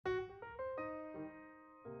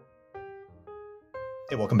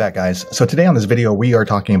Hey, welcome back, guys. So today on this video, we are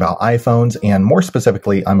talking about iPhones, and more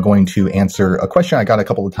specifically, I'm going to answer a question I got a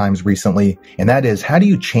couple of times recently, and that is, how do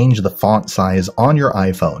you change the font size on your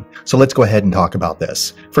iPhone? So let's go ahead and talk about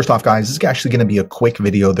this. First off, guys, this is actually going to be a quick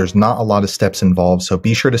video. There's not a lot of steps involved, so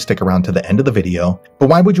be sure to stick around to the end of the video. But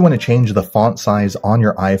why would you want to change the font size on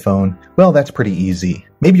your iPhone? Well, that's pretty easy.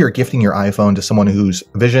 Maybe you're gifting your iPhone to someone whose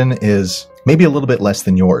vision is maybe a little bit less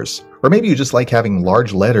than yours. Or maybe you just like having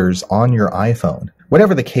large letters on your iPhone.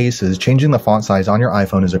 Whatever the case is, changing the font size on your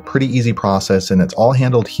iPhone is a pretty easy process, and it's all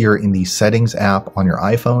handled here in the Settings app on your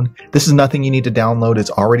iPhone. This is nothing you need to download. It's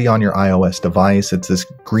already on your iOS device. It's this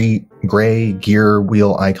gray gear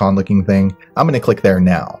wheel icon looking thing. I'm going to click there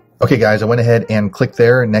now. Okay, guys, I went ahead and clicked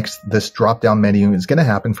there. Next, this drop-down menu is going to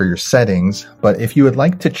happen for your settings, but if you would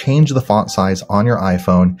like to change the font size on your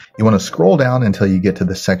iPhone, you want to scroll down until you get to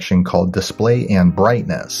the section called Display and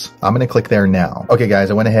Brightness. I'm going to click there now. Okay,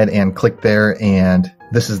 guys, I went ahead and clicked there, and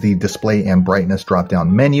this is the Display and Brightness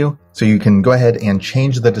drop-down menu. So you can go ahead and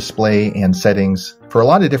change the display and settings for a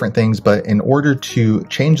lot of different things, but in order to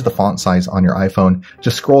change the font size on your iPhone,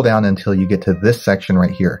 just scroll down until you get to this section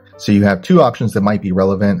right here. So you have two options that might be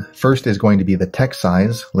relevant. First is going to be the text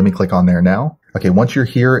size. Let me click on there now. Okay, once you're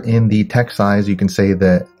here in the text size, you can say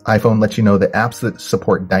that iPhone lets you know that apps that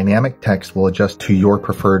support dynamic text will adjust to your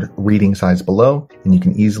preferred reading size below, and you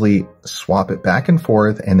can easily swap it back and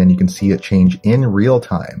forth, and then you can see it change in real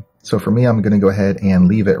time. So for me, I'm going to go ahead and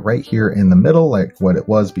leave it right here in the middle, like what it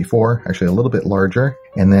was before, actually a little bit larger.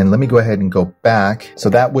 And then let me go ahead and go back.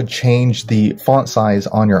 So that would change the font size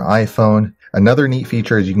on your iPhone. Another neat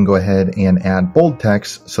feature is you can go ahead and add bold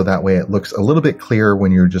text, so that way it looks a little bit clearer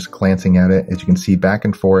when you're just glancing at it. As you can see back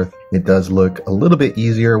and forth, it does look a little bit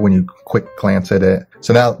easier when you quick glance at it.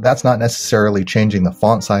 So now that's not necessarily changing the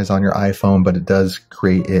font size on your iPhone, but it does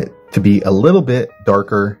create it to be a little bit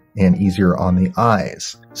darker and easier on the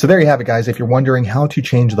eyes. So there you have it, guys. If you're wondering how to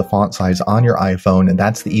change the font size on your iPhone,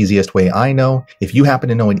 that's the easiest way I know. If you happen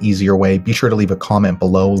to know an easier way, be sure to leave a comment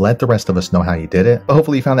below. Let the rest of us know how you did it. But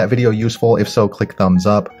hopefully you found that video useful. If so, click thumbs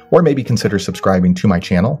up, or maybe consider subscribing to my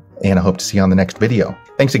channel, and I hope to see you on the next video.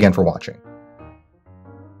 Thanks again for watching.